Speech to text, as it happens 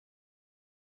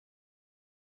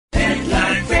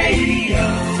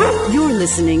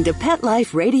listening to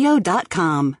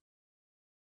PetLifeRadio.com.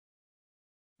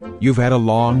 You've had a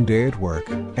long day at work,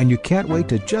 and you can't wait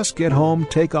to just get home,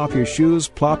 take off your shoes,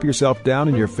 plop yourself down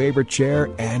in your favorite chair,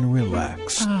 and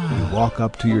relax. You walk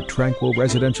up to your tranquil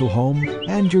residential home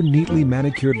and your neatly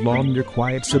manicured lawn in your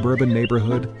quiet suburban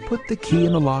neighborhood, put the key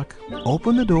in the lock,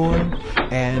 open the door,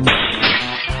 and...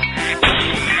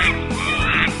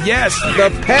 yes,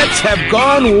 the pets have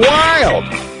gone wild!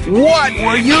 What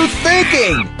were you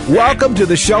thinking? Welcome to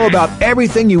the show about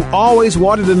everything you always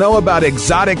wanted to know about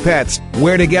exotic pets.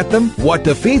 Where to get them, what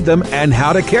to feed them, and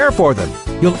how to care for them.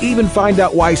 You'll even find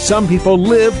out why some people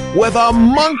live with a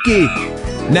monkey.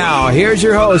 Now, here's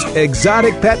your host,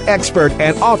 exotic pet expert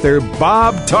and author,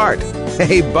 Bob Tart.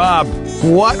 Hey, Bob,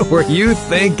 what were you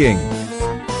thinking?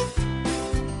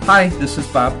 Hi, this is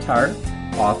Bob Tart,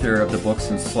 author of the books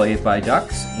Enslaved by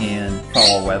Ducks and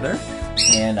Foul Weather.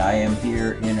 And I am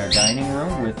here in our dining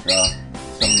room with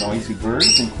some noisy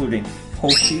birds, including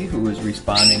Hoshi, who is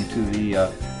responding to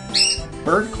the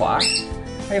bird clock.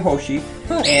 Hey, Hoshi.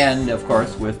 And, of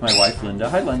course, with my wife, Linda.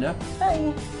 Hi, Linda.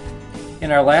 Hi.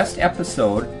 In our last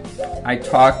episode, I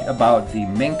talked about the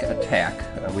mink attack.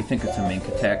 We think it's a mink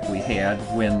attack we had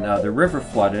when the river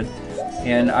flooded.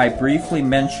 And I briefly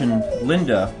mentioned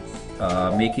Linda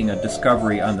making a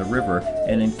discovery on the river.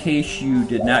 And in case you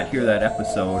did not hear that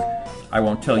episode, I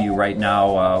won't tell you right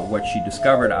now what she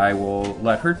discovered. I will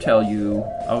let her tell you.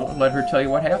 I'll let her tell you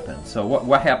what happened. So,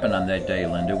 what happened on that day,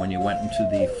 Linda, when you went into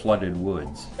the flooded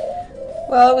woods?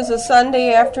 Well, it was a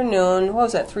Sunday afternoon. What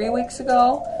was that? 3 weeks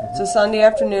ago. It's a Sunday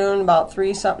afternoon, about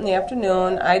 3-something in the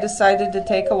afternoon. I decided to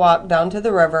take a walk down to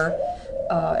the river.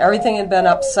 Everything had been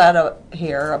upset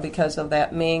here because of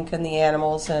that mink and the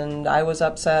animals, and I was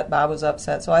upset. Bob was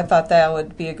upset. So I thought that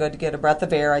would be good to get a breath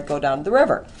of air. I'd go down to the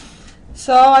river.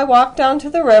 So I walked down to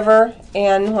the river,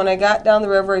 and when I got down the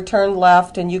river, I turned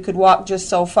left, and you could walk just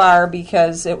so far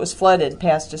because it was flooded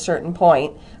past a certain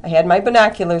point. I had my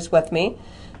binoculars with me,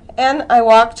 and I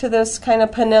walked to this kind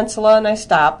of peninsula, and I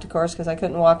stopped, of course, because I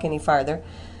couldn't walk any farther.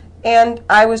 And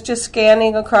I was just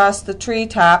scanning across the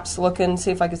treetops, looking to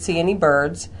see if I could see any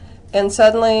birds. And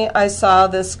suddenly I saw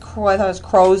this, I thought it was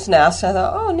crow's nest. I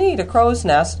thought, oh, neat, a crow's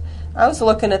nest. I was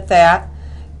looking at that.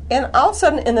 And all of a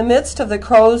sudden, in the midst of the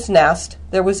crow's nest,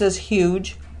 there was this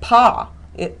huge paw.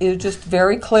 It was just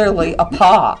very clearly a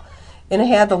paw. And it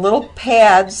had the little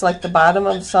pads, like the bottom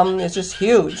of some, it's just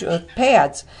huge with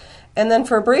pads. And then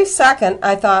for a brief second,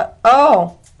 I thought,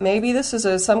 oh, maybe this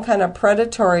is some kind of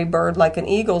predatory bird, like an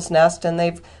eagle's nest, and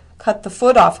they've cut the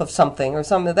foot off of something or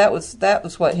something. That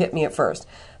was what hit me at first.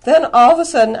 Then all of a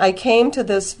sudden, I came to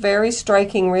this very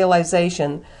striking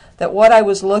realization that what I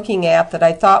was looking at that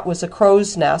I thought was a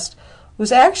crow's nest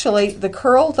was actually the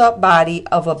curled up body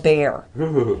of a bear.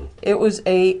 It was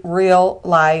a real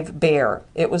live bear.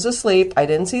 It was asleep. I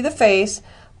didn't see the face,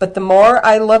 but the more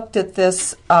I looked at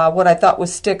this, what I thought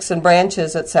was sticks and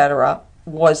branches, etc.,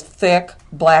 was thick,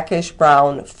 blackish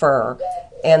brown fur.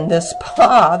 And this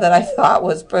paw that I thought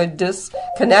was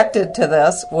disconnected to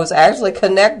this was actually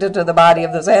connected to the body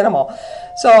of this animal.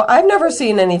 So I've never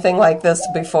seen anything like this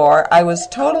before. I was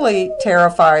totally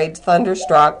terrified,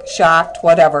 thunderstruck, shocked,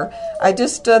 whatever. I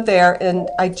just stood there and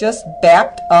I just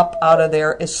backed up out of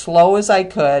there as slow as I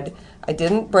could. I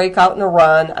didn't break out in a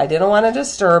run. I didn't want to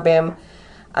disturb him.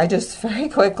 I just very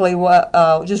quickly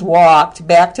just walked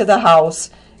back to the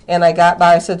house. And I got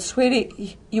by, I said,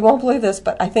 sweetie, you won't believe this,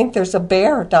 but I think there's a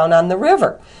bear down on the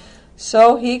river.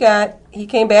 So he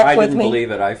came back with me. I didn't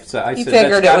believe it. He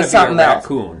figured it was something else.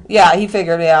 Raccoon. Yeah, he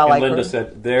figured, yeah. And Linda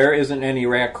said, there isn't any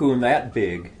raccoon that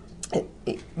big.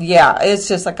 Yeah, it's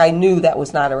just like I knew that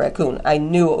was not a raccoon. I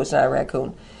knew it was not a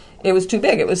raccoon. It was too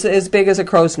big. It was as big as a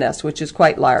crow's nest, which is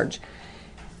quite large.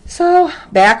 So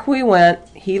back we went.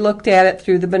 He looked at it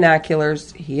through the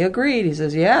binoculars. He agreed. He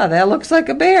says, yeah, that looks like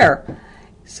a bear.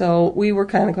 So we were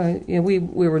kind of going, we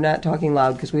were not talking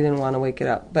loud because we didn't want to wake it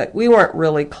up. But we weren't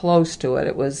really close to it.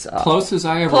 It was... close as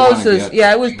I ever wanted to get.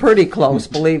 Yeah, it was pretty close,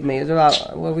 believe me. It was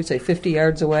about, what would we say, 50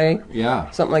 yards away? Yeah.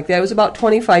 Something like that. It was about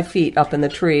 25 feet up in the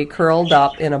tree, curled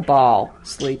up in a ball,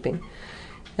 sleeping.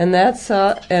 And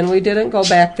and we didn't go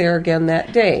back there again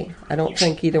that day. I don't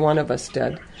think either one of us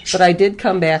did. But I did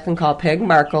come back and call Peg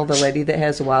Markle, the lady that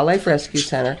has the Wildlife Rescue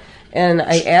Center, and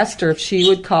I asked her if she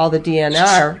would call the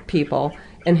DNR people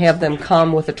and have them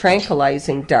come with a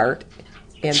tranquilizing dart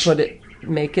and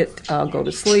make it go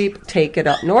to sleep, take it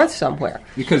up north somewhere.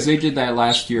 Because they did that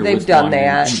last year. They've done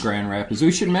that in Grand Rapids.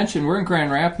 We should mention we're in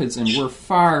Grand Rapids and we're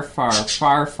far, far,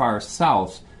 far, far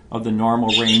south of the normal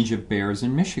range of bears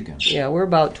in Michigan. Yeah, we're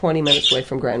about 20 minutes away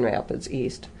from Grand Rapids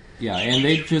east. Yeah, and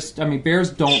they bears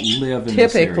don't live in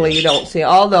this area. Typically, you don't see,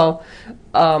 although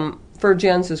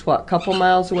Virgins is what, a couple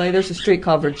miles away? There's a street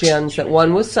called Virgins that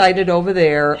one was sighted over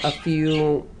there a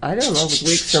few, I don't know if it was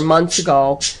weeks or months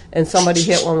ago, and somebody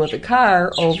hit one with a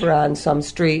car over on some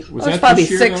street. Was It's that probably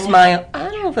this year, 6 though? miles. I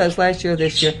don't know if that was last year or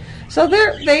this year. So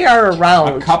they are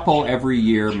around. A couple every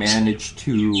year manage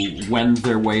to wend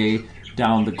their way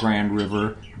down the Grand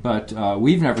River, but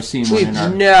we've never seen one in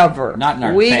our... Not in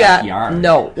our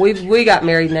backyard. We got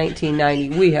married in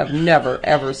 1990. We have never,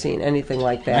 ever seen anything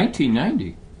like that.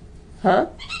 1990? Huh?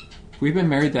 We've been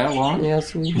married that long?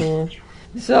 Yes, we have.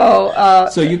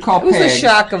 So you call it was Peg. a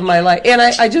shock of my life. And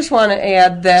I just want to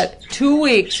add that 2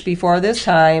 weeks before this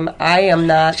time, I am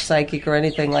not psychic or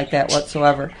anything like that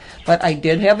whatsoever, but I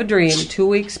did have a dream 2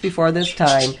 weeks before this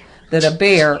time that a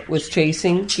bear was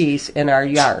chasing geese in our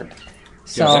yard.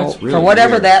 So that's really for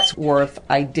whatever weird. that's worth,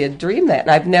 I did dream that.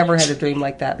 And I've never had a dream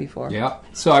like that before. Yeah.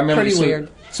 So I remember. Pretty weird.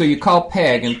 So you call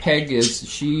Peg, and Peg is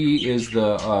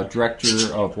the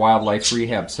director of Wildlife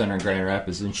Rehab Center in Grand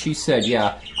Rapids, and she said,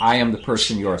 "Yeah, I am the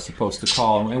person you are supposed to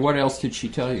call." And what else did she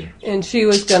tell you? And she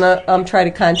was gonna try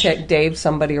to contact Dave,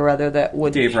 somebody or other that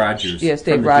would. Dave Rogers. Yes,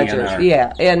 from Dave the Rogers. DNR.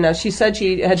 Yeah, and she said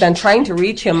she had been trying to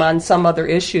reach him on some other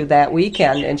issue that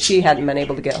weekend, and she hadn't been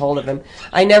able to get hold of him.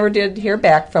 I never did hear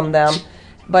back from them.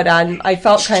 But I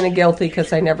felt kind of guilty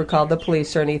because I never called the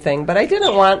police or anything. But I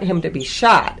didn't want him to be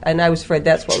shot, and I was afraid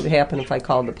that's what would happen if I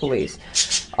called the police.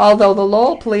 Although the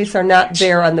Lowell police are not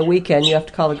there on the weekend, you have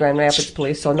to call the Grand Rapids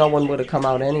police, so no one would have come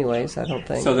out anyways, I don't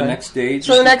think. So the But- next day?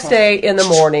 So the next day in the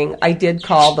morning, I did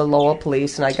call the Lowell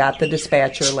police, and I got the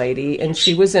dispatcher lady, and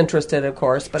she was interested, of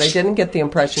course, but I didn't get the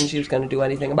impression she was going to do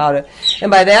anything about it. And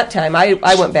by that time, I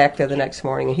went back there the next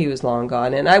morning, and he was long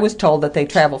gone. And I was told that they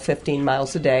travel 15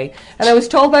 miles a day. And I was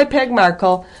told by Peg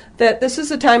Markle that this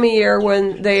is a time of year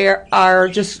when they are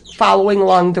just following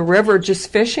along the river,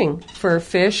 just fishing for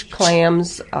fish,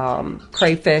 clams,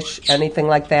 crayfish, anything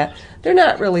like that. They're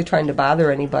not really trying to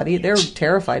bother anybody. They're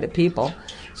terrified of people.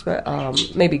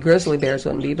 Maybe grizzly bears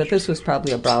wouldn't be, but this was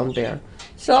probably a brown bear.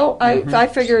 So I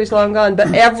figure he's long gone.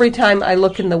 But every time I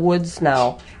look in the woods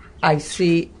now, I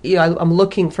see, I'm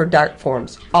looking for dark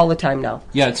forms all the time now.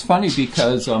 Yeah, it's funny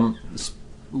because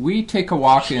we take a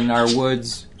walk in our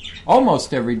woods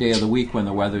almost every day of the week when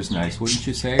the weather's nice, wouldn't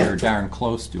you say? Or darn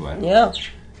close to it. Yeah.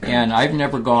 And I've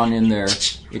never gone in there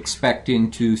expecting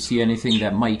to see anything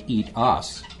that might eat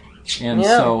us. And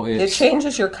Yeah. so it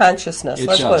changes your consciousness.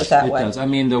 Let's put it that way. It does. I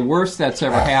mean, the worst that's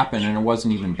ever happened, and it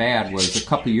wasn't even bad, was a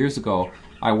couple of years ago,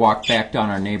 I walked back down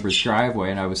our neighbor's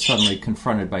driveway, and I was suddenly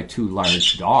confronted by two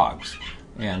large dogs.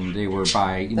 And they were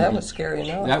by... That was scary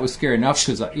enough. That was scary enough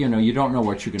because, you don't know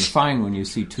what you're going to find when you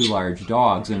see two large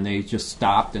dogs, and they just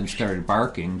stopped and started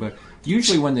barking. But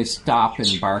usually when they stop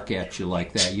and bark at you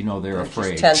like that, they're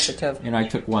afraid. Just tentative. And I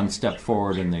took one step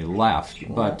forward and they left.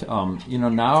 But,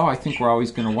 now I think we're always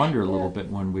going to wonder a little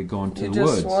bit when we go into the woods. You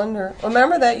just wonder.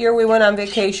 Remember that year we went on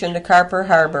vacation to Carper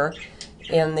Harbor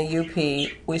in the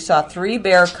UP? We saw 3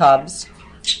 bear cubs,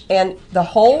 and the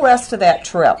whole rest of that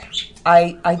trip,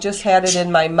 I just had it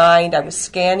in my mind. I was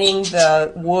scanning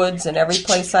the woods and every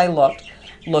place I looked,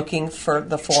 looking for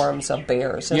the forms of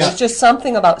bears. And there's just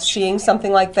something about seeing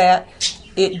something like that.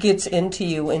 It gets into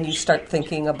you, and you start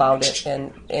thinking about it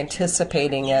and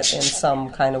anticipating it in some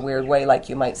kind of weird way, like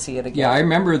you might see it again. Yeah, I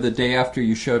remember the day after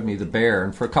you showed me the bear,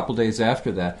 and for a couple days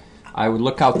after that, I would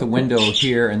look out the window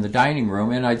here in the dining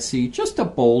room, and I'd see just a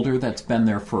boulder that's been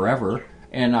there forever.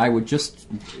 And I would just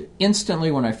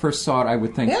instantly, when I first saw it, I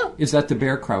would think, is that the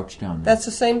bear crouched down there? That's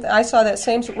the same. I saw that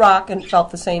same rock and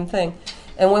felt the same thing.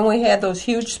 And when we had those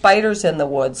huge spiders in the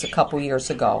woods a couple years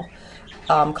ago,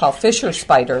 called Fisher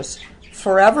spiders,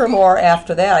 forevermore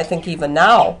after that, I think even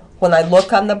now, when I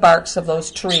look on the barks of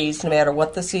those trees, no matter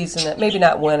what the season, maybe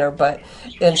not winter, but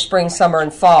in spring, summer,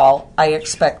 and fall, I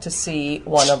expect to see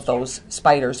one of those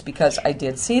spiders because I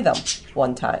did see them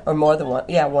one time, or more than one.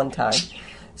 Yeah, one time.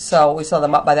 So we saw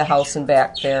them up by the house and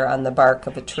back there on the bark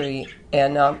of a tree.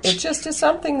 And it just is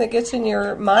something that gets in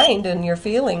your mind and your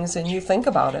feelings, and you think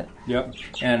about it. Yep.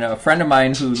 And a friend of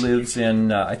mine who lives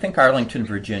in, I think, Arlington,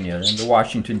 Virginia, in the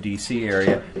Washington, D.C.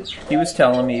 area, he was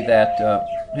telling me that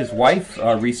his wife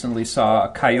recently saw a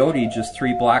coyote just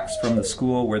 3 blocks from the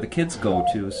school where the kids go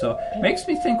to. So it makes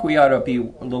me think we ought to be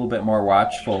a little bit more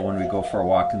watchful when we go for a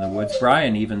walk in the woods.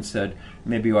 Brian even said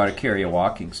maybe you ought to carry a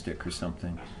walking stick or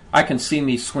something. I can see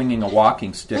me swinging a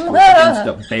walking stick against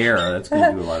a bear. That's going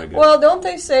to do a lot of good. Well, don't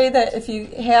they say that if you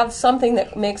have something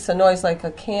that makes a noise, like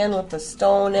a can with a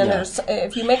stone in it, or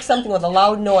if you make something with a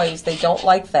loud noise, they don't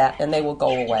like that, and they will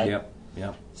go away.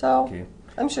 Yep. So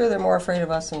I'm sure they're more afraid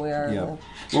of us than we are. Yep.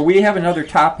 Well, we have another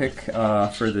topic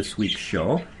for this week's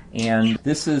show, And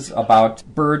this is about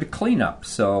bird cleanup.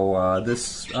 So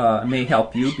this may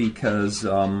help you because,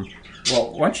 well,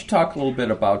 why don't you talk a little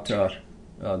bit about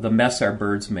the mess our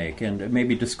birds make, and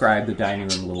maybe describe the dining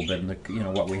room a little bit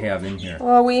and what we have in here.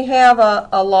 Well, we have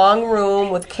a long room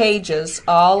with cages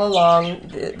all along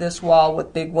this wall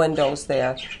with big windows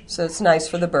there. So it's nice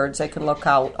for the birds. They can look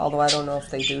out, although I don't know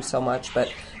if they do so much,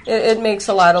 but it makes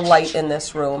a lot of light in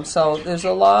this room. So there's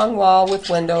a long wall with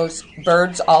windows,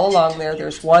 birds all along there.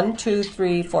 There's 1, 2,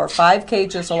 3, 4, 5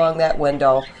 cages along that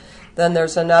window. Then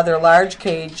there's another large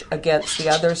cage against the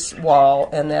other wall,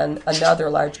 and then another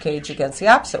large cage against the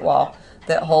opposite wall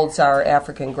that holds our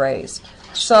African greys.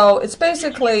 So it's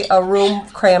basically a room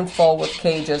crammed full with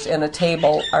cages and a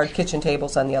table, our kitchen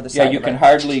tables on the other side. Yeah, you can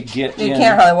hardly get in. You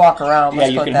can't hardly walk around. Yeah,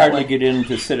 you can hardly get in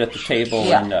to sit at the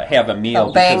table and have a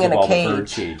meal because of all the bird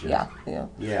cages.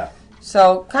 Yeah.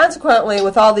 So consequently,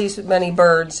 with all these many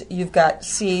birds, you've got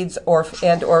seeds or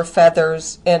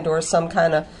feathers or some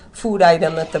kind of food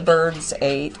item that the birds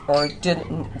ate or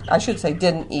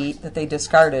didn't eat, that they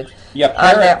discarded. Yeah,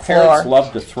 on that floor. Parrots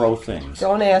love to throw things.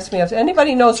 Don't ask me. If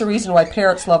anybody knows the reason why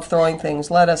parrots love throwing things,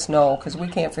 let us know, because we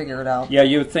can't figure it out. Yeah,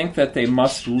 you would think that they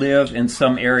must live in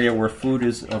some area where food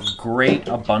is of great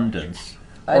abundance.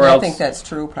 I don't think that's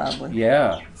true, probably.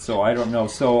 Yeah, so I don't know.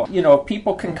 So,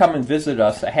 people can come and visit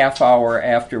us a half hour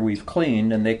after we've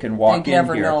cleaned, and they can walk in here. They'd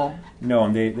never know. No,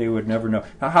 and they would never know.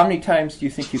 How many times do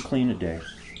you think you clean a day?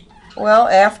 Well,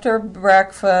 after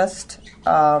breakfast,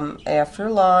 after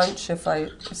lunch, if I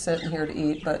sit in here to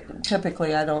eat, but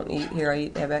typically I don't eat here. I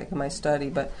eat back in my study,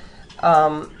 but...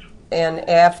 and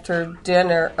after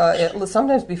dinner,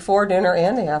 sometimes before dinner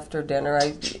and after dinner,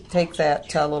 I take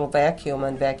that little vacuum,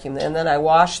 and then I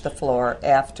wash the floor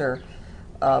after.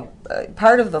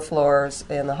 Part of the floors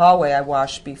in the hallway I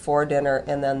wash before dinner,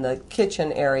 and then the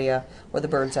kitchen area where the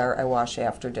birds are, I wash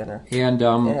after dinner. And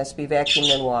it has to be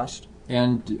vacuumed and washed.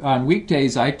 And on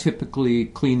weekdays, I typically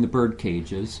clean the bird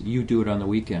cages. You do it on the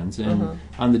weekends. And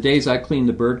on the days I clean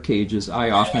the bird cages, I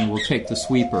often will take the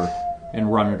sweeper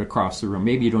and run it across the room.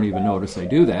 Maybe you don't even notice I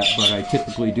do that, but I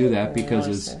typically do that because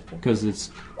it's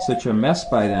such a mess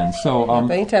by then. So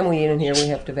anytime we eat in here, we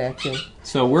have to vacuum.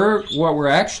 So what we're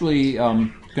actually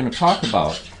going to talk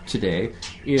about today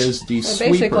is the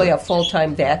sweeper. Basically a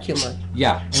full-time vacuumer.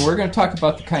 Yeah, and we're going to talk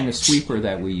about the kind of sweeper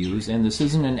that we use, and this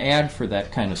isn't an ad for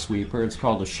that kind of sweeper. It's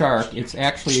called a Shark.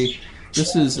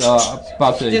 This is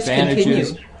about the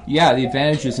advantages. Yeah, the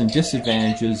advantages and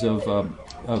disadvantages of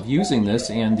using this,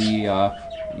 and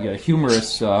the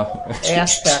humorous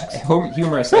aspects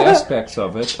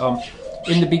of it.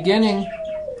 In the beginning,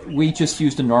 we just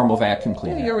used a normal vacuum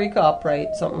cleaner. Yeah, Eureka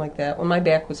Upright, something like that, when my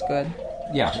back was good.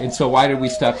 Yeah, and so why did we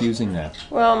stop using that?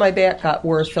 Well, my back got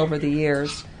worse over the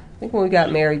years. I think when we got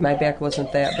married, my back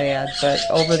wasn't that bad, but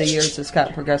over the years it's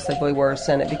gotten progressively worse,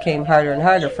 and it became harder and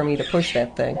harder for me to push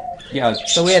that thing. Yeah.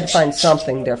 So we had to find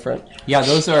something different. Yeah,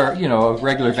 those are, a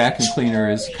regular vacuum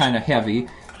cleaner is kind of heavy,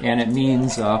 and it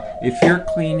means if you're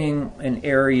cleaning an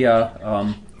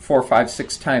area 4, 5,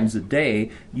 6 times a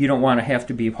day, you don't want to have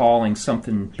to be hauling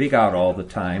something big out all the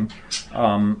time.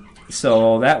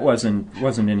 So that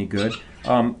wasn't any good.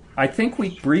 I think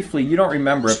we briefly, you don't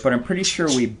remember it, but I'm pretty sure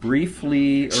we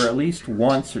briefly, or at least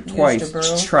once or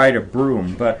twice, tried a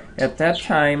broom. But at that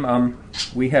time,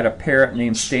 we had a parrot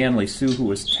named Stanley Sue who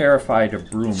was terrified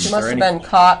of brooms. She must have been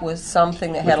caught with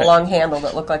something that had a long handle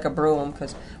that looked like a broom.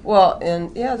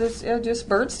 Just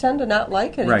birds tend to not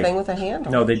like anything with a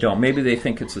handle. No, they don't. Maybe they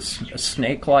think it's a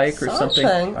snake-like or something. I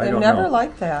don't know. They never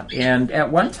liked that. And at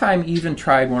one time, even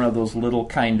tried one of those little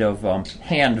kind of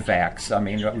hand vacs. I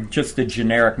mean, just the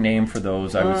generic name for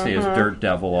those, I would say, is Dirt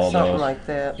Devil. Something like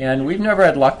that. And we've never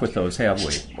had luck with those, have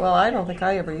we? Well, I don't think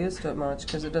I ever used it much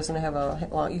because it doesn't have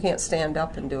you can't stand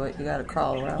up and do it. You got to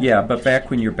crawl around. Yeah, but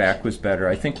back when your back was better,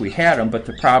 I think we had them. But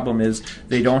the problem is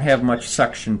they don't have much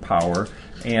suction power,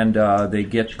 and they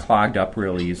get clogged up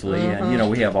real easily.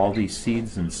 And we have all these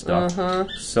seeds and stuff.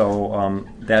 So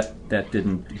that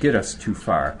didn't get us too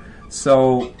far.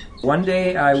 So one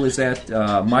day I was at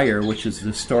Meijer, which is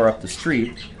the store up the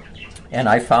street, and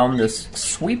I found this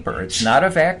sweeper. It's not a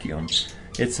vacuum.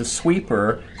 It's a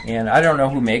sweeper, and I don't know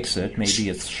who makes it. Maybe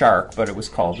it's Shark, but it was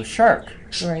called a Shark.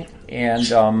 Right. And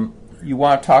you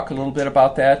want to talk a little bit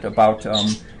about that?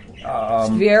 It's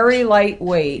very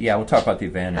lightweight. Yeah, we'll talk about the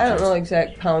advantages. I don't know the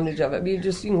exact poundage of it, but you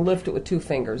can lift it with 2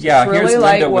 fingers. Yeah, it's really here's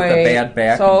Linda lightweight, with a bad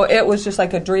back. So it was just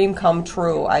like a dream come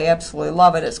true. I absolutely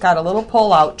love it. It's got a little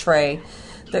pull-out tray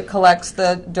that collects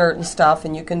the dirt and stuff,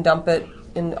 and you can dump it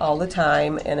in all the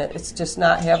time, and it's just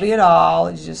not heavy at all.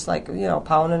 It's just like, a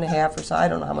pound and a half or so. I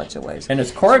don't know how much it weighs. And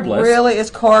it's cordless. Really, it's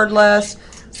cordless.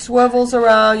 swivels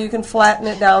around. You can flatten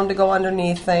it down to go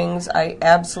underneath things. I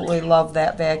absolutely love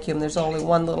that vacuum. There's only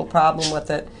one little problem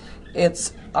with it.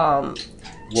 It's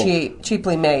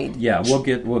cheaply made. Yeah,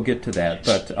 we'll get to that.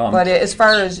 But as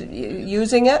far as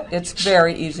using it, it's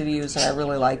very easy to use, and I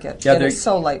really like it. Yeah, and it's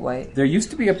so lightweight. There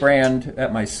used to be a brand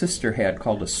that my sister had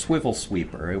called a swivel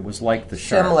sweeper. It was like the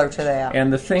Shark. Similar to that.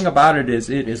 And the thing about it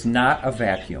is not a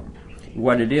vacuum.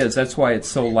 What it is, that's why it's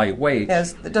so lightweight.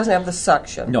 It doesn't have the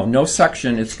suction. No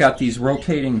suction. It's got these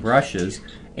rotating brushes.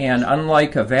 And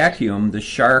unlike a vacuum, the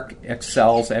Shark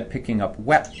excels at picking up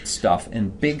wet stuff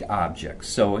and big objects.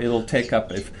 So it'll take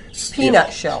up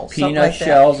peanut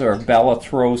shells, or Bella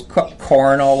throws cooked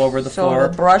corn all over the floor. So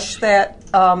it'll brush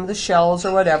the shells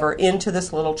or whatever into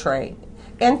this little tray.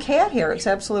 And cat hair. It's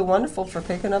absolutely wonderful for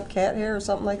picking up cat hair or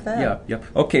something like that. Yeah.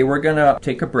 Okay, we're going to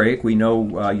take a break. We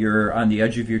know you're on the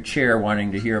edge of your chair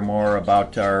wanting to hear more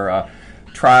about our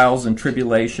trials and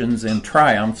tribulations and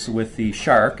triumphs with the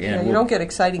Shark. And you don't get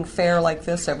exciting fare like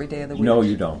this every day of the week. No,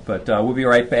 you don't. But we'll be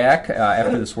right back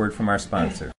after this word from our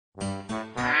sponsor.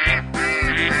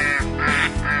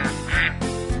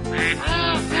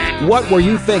 What Were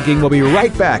You Thinking? We'll be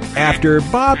right back after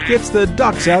Bob gets the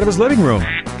ducks out of his living room.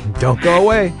 Don't go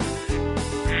away.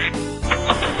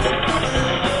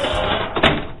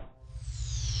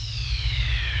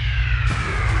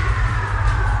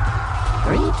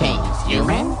 Greetings,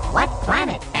 human. What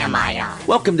planet am I on?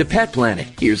 Welcome to Pet Planet.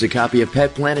 Here's a copy of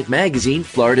Pet Planet Magazine,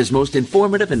 Florida's most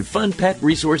informative and fun pet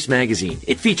resource magazine.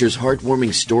 It features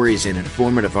heartwarming stories and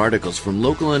informative articles from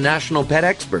local and national pet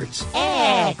experts.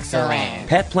 Excellent.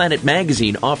 Pet Planet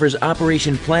Magazine offers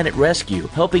Operation Planet Rescue,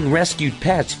 helping rescued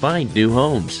pets find new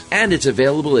homes. And it's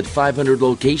available at 500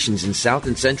 locations in South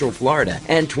and Central Florida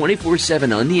and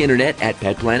 24/7 on the internet at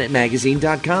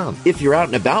petplanetmagazine.com. If you're out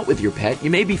and about with your pet, you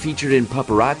may be featured in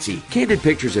paparazzi, candid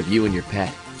pictures of you and your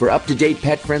pet. For up-to-date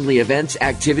pet-friendly events,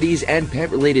 activities, and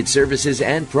pet-related services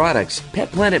and products,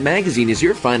 Pet Planet Magazine is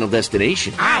your final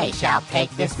destination. I shall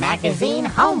take this magazine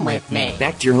home with me.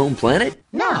 Back to your home planet?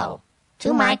 No,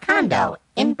 to my condo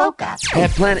in Boca. Pet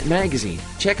Planet Magazine.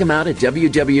 Check them out at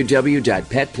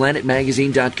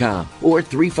www.petplanetmagazine.com or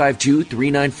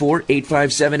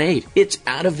 352-394-8578. It's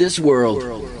out of this world.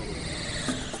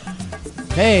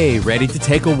 Hey, ready to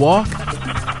take a walk?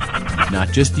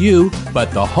 Not just you,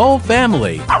 but the whole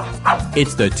family.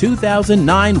 It's the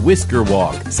 2009 Whisker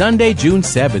Walk, Sunday, June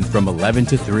 7th from 11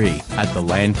 to 3 at the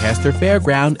Lancaster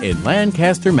Fairground in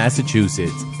Lancaster,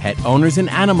 Massachusetts. Pet owners and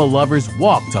animal lovers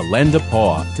walk to lend a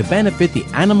paw to benefit the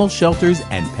animal shelters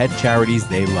and pet charities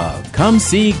they love. Come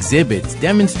see exhibits,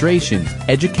 demonstrations,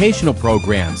 educational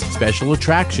programs, special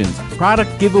attractions, product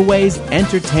giveaways,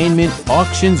 entertainment,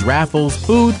 auctions, raffles,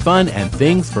 food, fun, and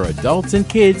things for adults and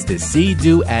kids to see,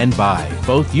 do, and buy,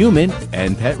 both human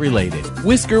and pet related.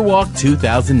 Whisker Walk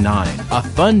 2009, a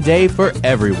fun day for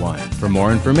everyone. For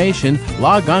more information,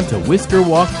 log on to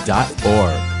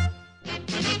whiskerwalk.org.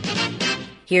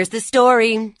 Here's the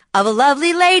story of a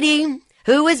lovely lady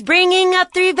who is bringing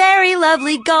up 3 very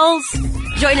lovely goals.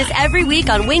 Join us every week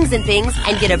on Wings and Things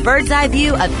and get a bird's eye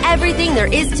view of everything there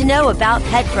is to know about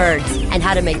pet birds and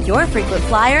how to make your frequent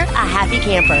flyer a happy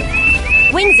camper.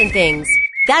 Wings and Things.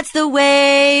 That's the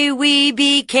way we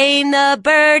became the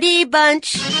Birdie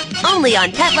Bunch. Only on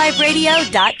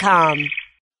PetLifeRadio.com.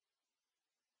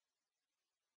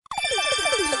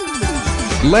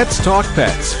 Let's Talk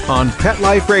Pets on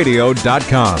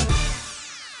PetLifeRadio.com.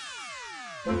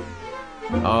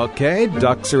 Okay,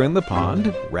 ducks are in the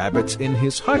pond, rabbits in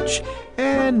his hutch,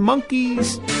 and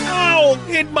monkeys... Oh,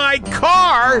 in my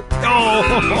car!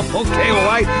 Oh, okay, well,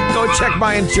 I go check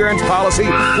my insurance policy.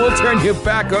 We'll turn you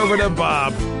back over to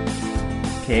Bob.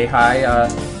 Okay, hi,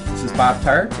 this is Bob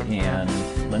Tart and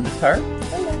Linda Tart.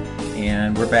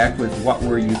 And we're back with What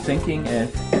Were You Thinking?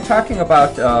 And we're talking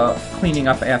about cleaning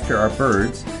up after our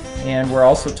birds. And we're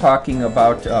also talking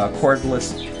about a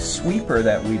cordless sweeper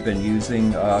that we've been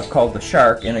using called the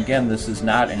Shark. And again, this is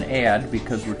not an ad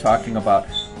because we're talking about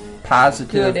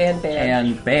positive good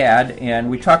and bad. And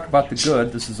we talked about the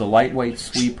good. This is a lightweight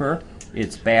sweeper.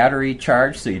 It's battery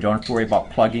charged, so you don't have to worry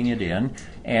about plugging it in.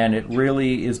 And it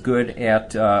really is good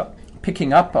at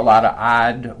picking up a lot of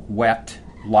odd, wet,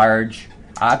 large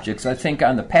objects. I think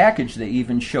on the package they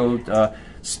even showed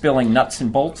spilling nuts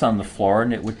and bolts on the floor,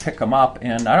 and it would pick them up.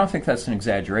 And I don't think that's an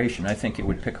exaggeration. I think it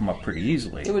would pick them up pretty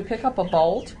easily. It would pick up a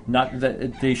bolt? Not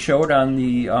that they showed on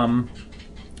the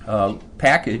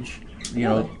package. You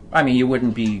know, I mean, you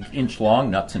wouldn't be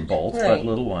inch-long nuts and bolts, but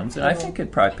little ones. And I think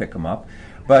it'd probably pick them up.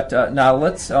 But now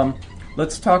let's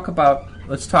let's start to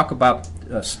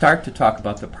talk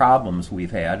about the problems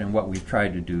we've had and what we've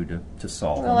tried to do to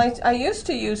solve Well, them. I used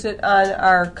to use it on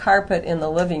our carpet in the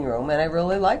living room, and I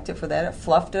really liked it for that. It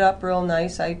fluffed it up real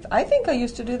nice. I think I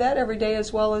used to do that every day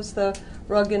as well as the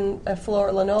rug and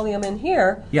floor linoleum in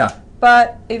here. Yeah.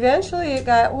 But eventually it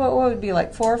got, what would it be,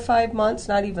 like 4 or 5 months?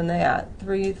 Not even that.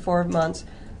 3, 4 months.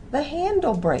 The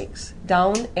handle breaks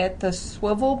down at the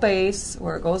swivel base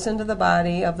where it goes into the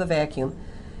body of the vacuum.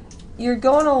 You're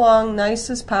going along nice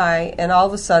as pie, and all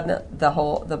of a sudden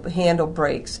the handle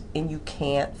breaks, and you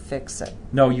can't fix it.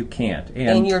 No, you can't.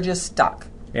 And you're just stuck.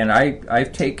 And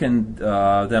I've taken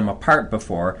them apart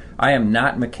before. I am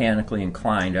not mechanically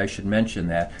inclined, I should mention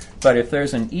that. But if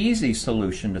there's an easy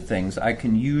solution to things, I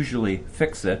can usually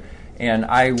fix it. And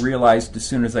I realized as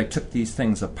soon as I took these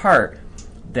things apart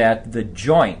that the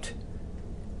joint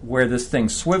where this thing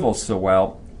swivels so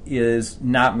well is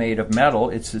not made of metal.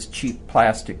 It's this cheap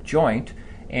plastic joint.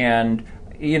 And,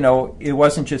 you know, it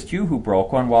wasn't just you who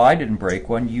broke one. Well, I didn't break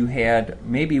one. You had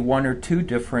maybe 1 or 2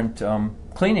 different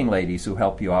cleaning ladies who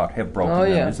help you out have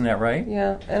broken them. Isn't that right?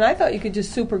 Yeah, and I thought you could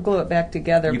just super glue it back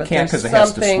together. You but can't because it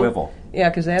has to swivel. Yeah,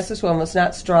 because it has to swivel. It's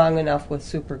not strong enough with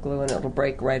super glue, and it'll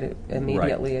break right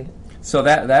immediately. Right. So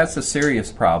that's a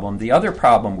serious problem. The other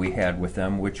problem we had with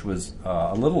them, which was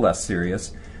a little less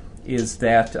serious, is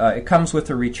that it comes with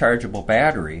a rechargeable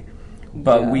battery.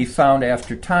 But we found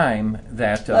after time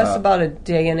that... that's about a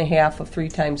day and a half of 3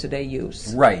 times a day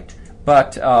use. Right.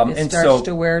 But it starts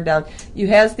to wear down. You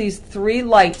have these 3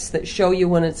 lights that show you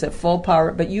when it's at full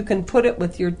power, but you can put it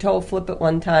with your toe, flip it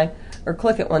one time, or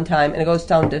click it one time, and it goes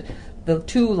down to the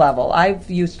 2 level. I've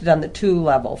used it on the 2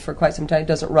 level for quite some time. It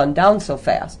doesn't run down so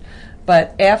fast.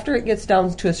 But after it gets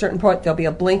down to a certain point, there'll be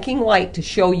a blinking light to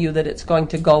show you that it's going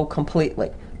to go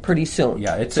completely pretty soon.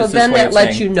 Yeah, it's so this then way that of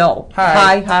lets saying, you know.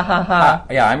 Hi, ha, ha, ha.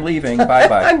 Yeah, I'm leaving.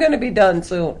 Bye-bye. I'm going to be done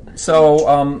soon.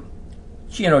 So,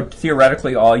 you know,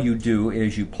 theoretically, all you do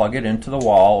is you plug it into the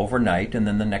wall overnight, and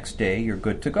then the next day you're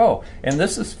good to go. And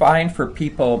this is fine for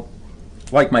people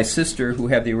like my sister who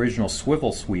have the original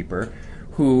swivel sweeper,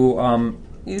 who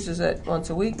uses it once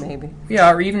a week, maybe.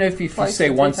 Yeah, or even if you say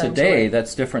once a day, a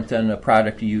that's different than a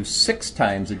product you use 6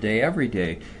 times a day every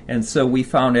day. And so we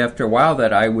found after a while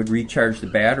that I would recharge the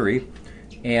battery,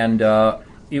 and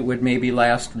it would maybe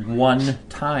last 1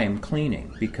 time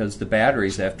cleaning because the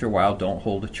batteries after a while don't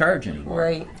hold a charge anymore.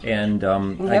 Right. And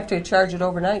you have to charge it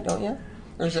overnight, don't you?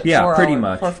 Or is it yeah, 4 pretty hours,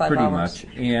 much, 4 or 5 pretty hours?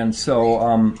 much. And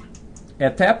so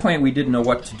at that point we didn't know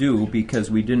what to do because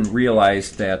we didn't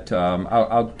realize that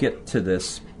I'll get to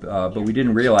this, but we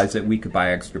didn't realize that we could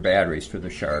buy extra batteries for the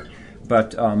Shark.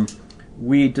 But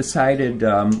we decided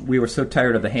we were so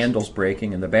tired of the handles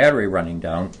breaking and the battery running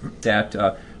down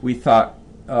that we thought,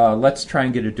 let's try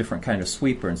and get a different kind of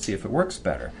sweeper and see if it works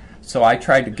better. So I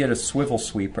tried to get a swivel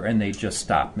sweeper, and they just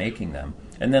stopped making them.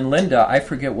 And then Linda, I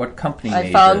forget what company made this.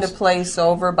 I found a place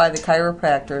over by the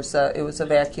chiropractors. It was a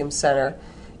vacuum center.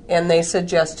 And they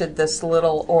suggested this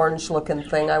little orange-looking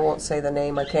thing. I won't say the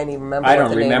name. I can't even remember what the name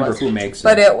was. I don't remember who makes it.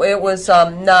 But it was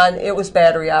it was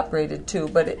battery-operated, too.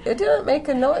 But it didn't make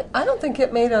a noise. I don't think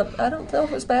it made I don't know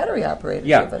if it was battery-operated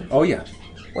even. Oh, yeah.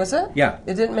 Was it? Yeah.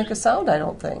 It didn't make a sound, I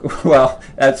don't think. Well,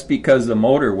 that's because the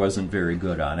motor wasn't very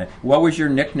good on it. What was your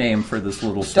nickname for this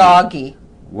little snake? Doggy.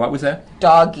 What was that?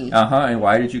 Doggy. Uh-huh, and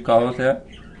why did you call it that?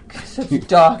 It's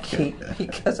doggy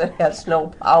because it has no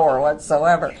power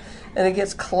whatsoever. And it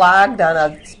gets clogged on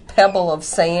a pebble of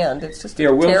sand. It's just a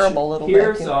terrible little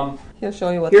vacuum. He'll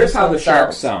show you what here's this how one the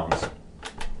Shark sounds.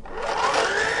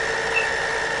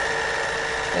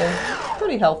 Yeah,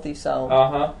 pretty healthy sound.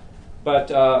 Uh-huh.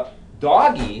 But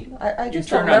Doggy, I just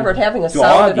you don't turn remember on it having a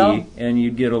sound at all. Doggy, and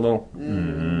you'd get a little...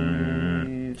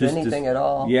 anything at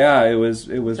all. Yeah, it was...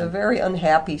 It's a very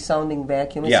unhappy sounding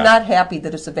vacuum. It's Yeah. not happy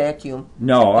that it's a vacuum.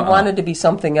 No. It wanted to be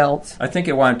something else. I think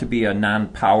it wanted to be a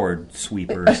non-powered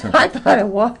sweeper or something. I thought it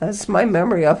was. My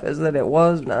memory of it is that it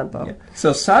was non-powered. Yeah.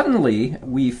 So suddenly,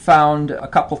 we found a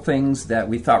couple things that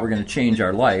we thought were going to change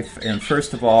our life. And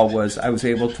first of all was I was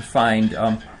able to find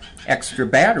extra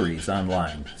batteries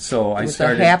online. So It was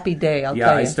a happy day, I'll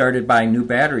tell you. I started buying new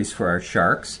batteries for our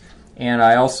Sharks. And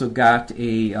I also got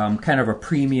a kind of a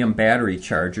premium battery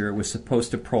charger. It was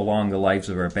supposed to prolong the lives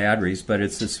of our batteries, but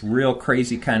it's this real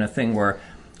crazy kind of thing where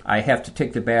I have to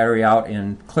take the battery out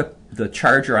and clip the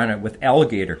charger on it with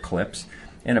alligator clips.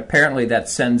 And apparently that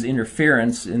sends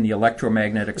interference in the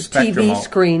electromagnetic spectrum. TV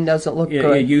screen doesn't look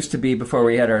good. It used to be before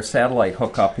we had our satellite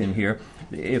hookup in here.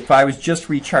 if I was just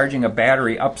recharging a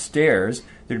battery upstairs,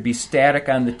 there'd be static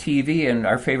on the TV, and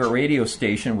our favorite radio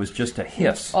station was just a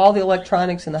hiss. All the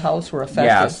electronics in the house were affected.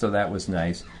 Yeah, so that was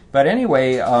nice. But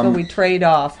anyway... so we trade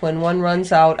off. When one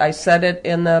runs out, I set it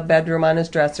in the bedroom on his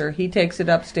dresser. He takes it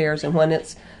upstairs, and when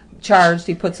it's charged,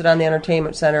 he puts it on the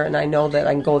entertainment center, and I know that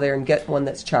I can go there and get one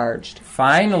that's charged.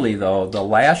 Finally, though, the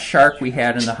last shark we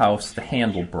had in the house, the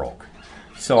handle broke.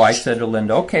 So I said to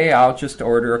Linda, okay, I'll just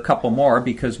order a couple more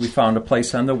because we found a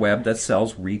place on the web that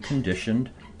sells reconditioned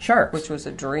sharks. Which was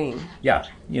a dream. Yeah,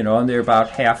 and they're about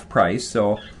half price.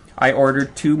 So I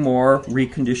ordered 2 more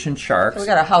reconditioned sharks. So we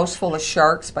got a house full of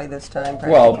sharks by this time.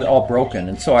 Well, all broken.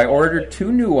 And so I ordered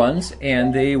 2 new ones,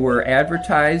 and they were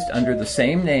advertised under the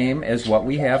same name as what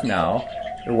we have now,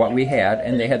 or what we had,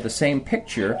 and they had the same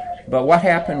picture. But what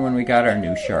happened when we got our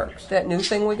new sharks? That new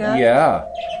thing we got? Yeah.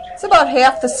 It's about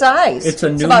half the size. It's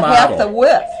a new about model. Half the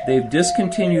width. They've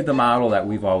discontinued the model that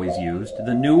we've always used.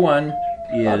 The new one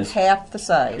is... about half the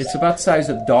size. It's about the size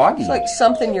of Doggy. It's like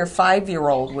something your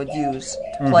 5-year-old would use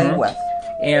to play with.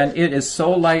 And it is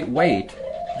so lightweight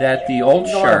that the old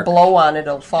you don't shark... want to blow on it,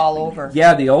 it'll fall over.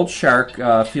 Yeah, the old shark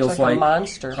feels like a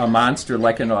monster. A monster,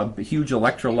 like in a huge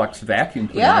Electrolux vacuum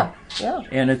cleaner. Yeah.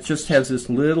 And it just has this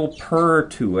little purr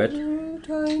to it.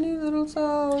 Tiny little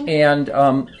sound. And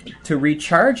to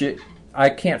recharge it, I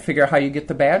can't figure out how you get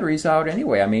the batteries out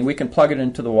anyway. I mean, we can plug it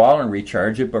into the wall and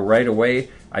recharge it, but right away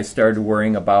I started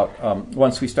worrying about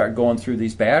once we start going through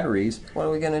these batteries. What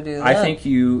are we going to do then? I think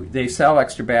they sell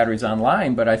extra batteries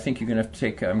online, but I think I'm going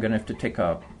to have to take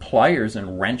pliers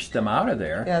and wrench them out of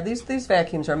there. Yeah, these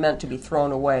vacuums are meant to be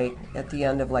thrown away at the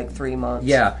end of like 3 months.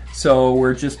 Yeah, so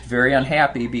we're just very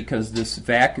unhappy because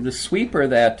the sweeper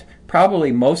that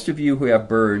probably most of you who have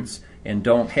birds and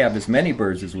don't have as many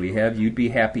birds as we have, you'd be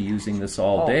happy using this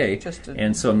all day.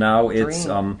 And so now it's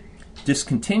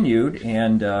discontinued,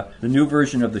 and the new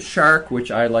version of the shark, which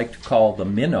I like to call the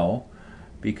minnow,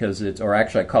 because or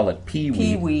actually I call it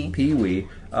peewee. Peewee.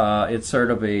 It's sort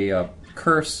of a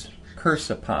curse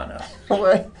upon us.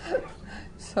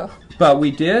 But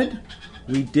we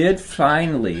did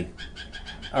finally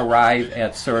arrive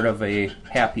at sort of a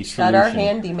happy solution. Got our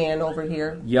handyman over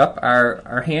here. Yep,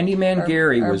 our handyman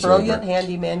Gary was over. Our brilliant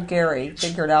handyman Gary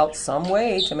figured out some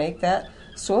way to make that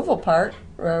swivel part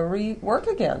work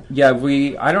again. Yeah,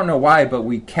 I don't know why, but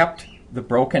we kept the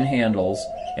broken handles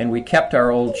and we kept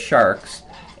our old sharks,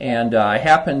 and I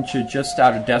happened to, just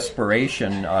out of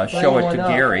desperation, show it to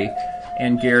Gary.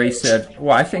 And Gary said,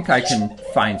 well, I think I can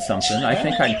find something. I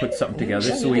think I can put something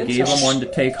together. So we gave him one to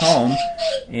take home,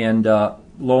 and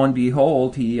lo and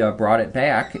behold, he brought it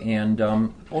back, and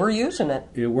we're using it.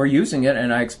 We're using it,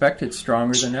 and I expect it's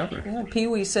stronger than ever. Yeah,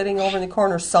 Pee-wee's sitting over in the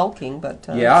corner sulking, but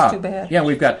it's too bad. Yeah,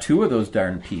 we've got 2 of those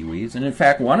darn Pee-wees, and in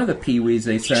fact, one of the Pee-wees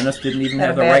they sent us didn't even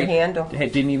have the right handle.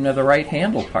 Didn't even have the right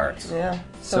handle parts. Yeah.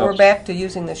 So we're back to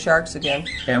using the sharks again.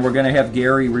 And we're going to have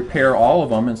Gary repair all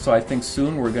of them, and so I think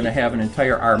soon we're going to have an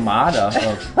entire armada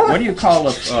of, what do you call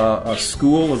a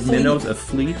school of minnows, a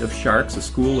fleet of sharks, a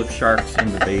school of sharks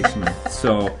in the basement.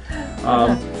 So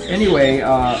anyway,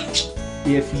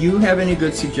 if you have any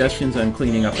good suggestions on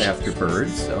cleaning up after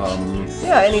birds.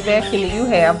 Any vacuum that you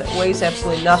have that weighs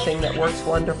absolutely nothing, that works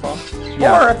wonderful.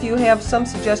 Yeah. Or if you have some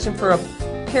suggestion for a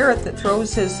parrot that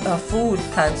throws his food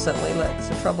constantly. That's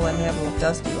the trouble I'm having with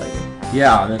Dusty lately.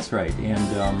 Yeah, that's right. And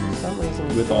for some reason,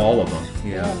 with all of them.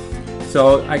 Yeah.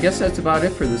 So I guess that's about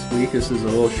it for this week. This is a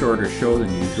little shorter show than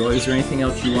usual. Is there anything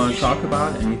else you want to talk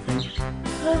about? Anything?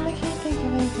 I can't think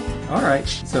of anything. All right.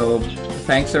 So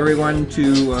thanks everyone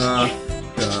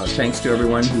thanks to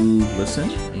everyone who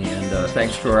listened, and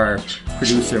thanks for our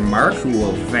producer Mark, who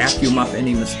will vacuum up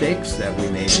any mistakes that we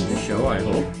made in the show, I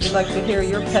hope. We'd like to hear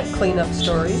your pet cleanup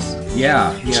stories.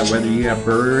 Yeah, whether you have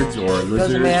birds or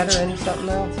lizards. Doesn't matter, and something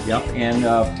else. Yep, and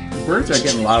birds are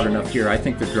getting loud enough here. I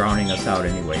think they're drowning us out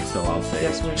anyway, so I'll say.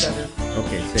 Yes, we better.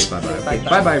 Okay, say bye-bye. Okay,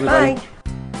 bye-bye, everybody. Bye.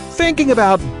 Thinking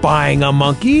about buying a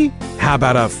monkey? How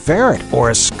about a ferret or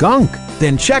a skunk?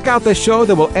 Then check out the show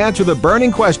that will answer the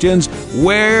burning questions: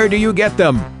 where do you get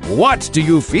them? What do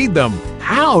you feed them?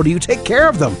 How do you take care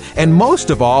of them? And most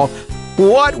of all,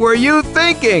 what were you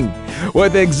thinking?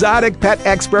 With exotic pet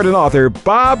expert and author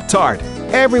Bob Tart,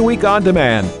 every week on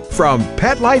demand from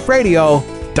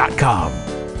PetLifeRadio.com.